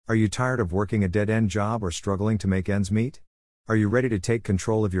Are you tired of working a dead-end job or struggling to make ends meet? Are you ready to take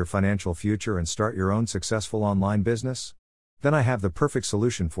control of your financial future and start your own successful online business? Then I have the perfect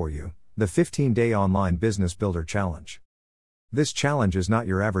solution for you, the 15-Day Online Business Builder Challenge. This challenge is not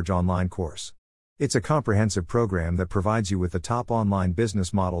your average online course. It's a comprehensive program that provides you with the top online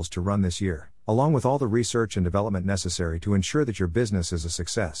business models to run this year, along with all the research and development necessary to ensure that your business is a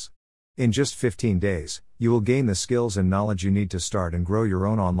success. In just 15 days, you will gain the skills and knowledge you need to start and grow your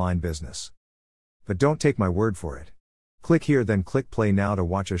own online business. But don't take my word for it. Click here, then click play now to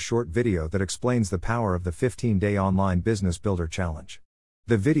watch a short video that explains the power of the 15-Day Online Business Builder Challenge.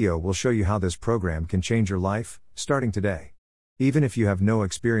 The video will show you how this program can change your life, starting today. Even if you have no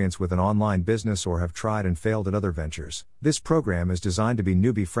experience with an online business or have tried and failed at other ventures, this program is designed to be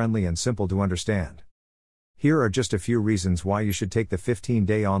newbie-friendly and simple to understand. Here are just a few reasons why you should take the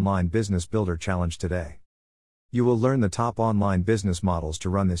 15-Day Online Business Builder Challenge today. You will learn the top online business models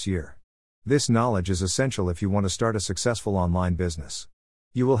to run this year. This knowledge is essential if you want to start a successful online business.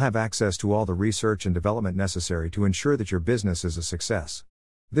 You will have access to all the research and development necessary to ensure that your business is a success.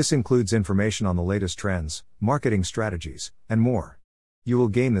 This includes information on the latest trends, marketing strategies, and more. You will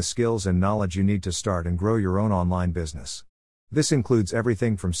gain the skills and knowledge you need to start and grow your own online business. This includes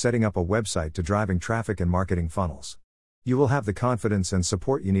everything from setting up a website to driving traffic and marketing funnels. You will have the confidence and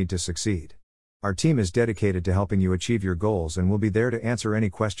support you need to succeed. Our team is dedicated to helping you achieve your goals and will be there to answer any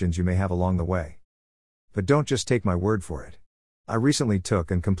questions you may have along the way. But don't just take my word for it. I recently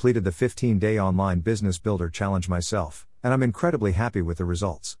took and completed the 15-Day Online Business Builder Challenge myself, and I'm incredibly happy with the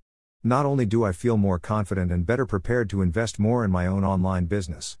results. Not only do I feel more confident and better prepared to invest more in my own online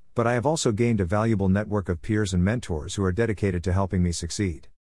business, but I have also gained a valuable network of peers and mentors who are dedicated to helping me succeed.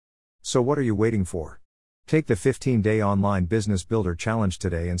 So what are you waiting for? Take the 15-Day Online Business Builder Challenge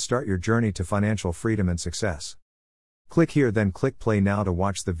today and start your journey to financial freedom and success. Click here, then click play now to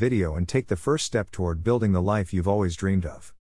watch the video and take the first step toward building the life you've always dreamed of.